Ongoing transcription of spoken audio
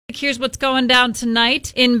Here's what's going down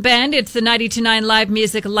tonight. In Bend, it's the 92.9 live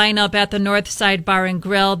music lineup at the Northside Bar and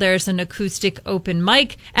Grill. There's an acoustic open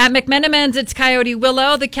mic. At McMenamins, it's Coyote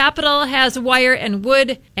Willow. The Capitol has Wire and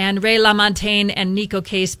Wood, and Ray LaMontagne and Nico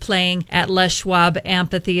Case playing at Les Schwab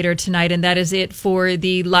Amphitheater tonight. And that is it for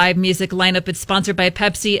the live music lineup. It's sponsored by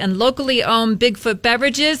Pepsi and locally owned Bigfoot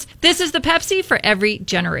Beverages. This is the Pepsi for every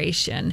generation.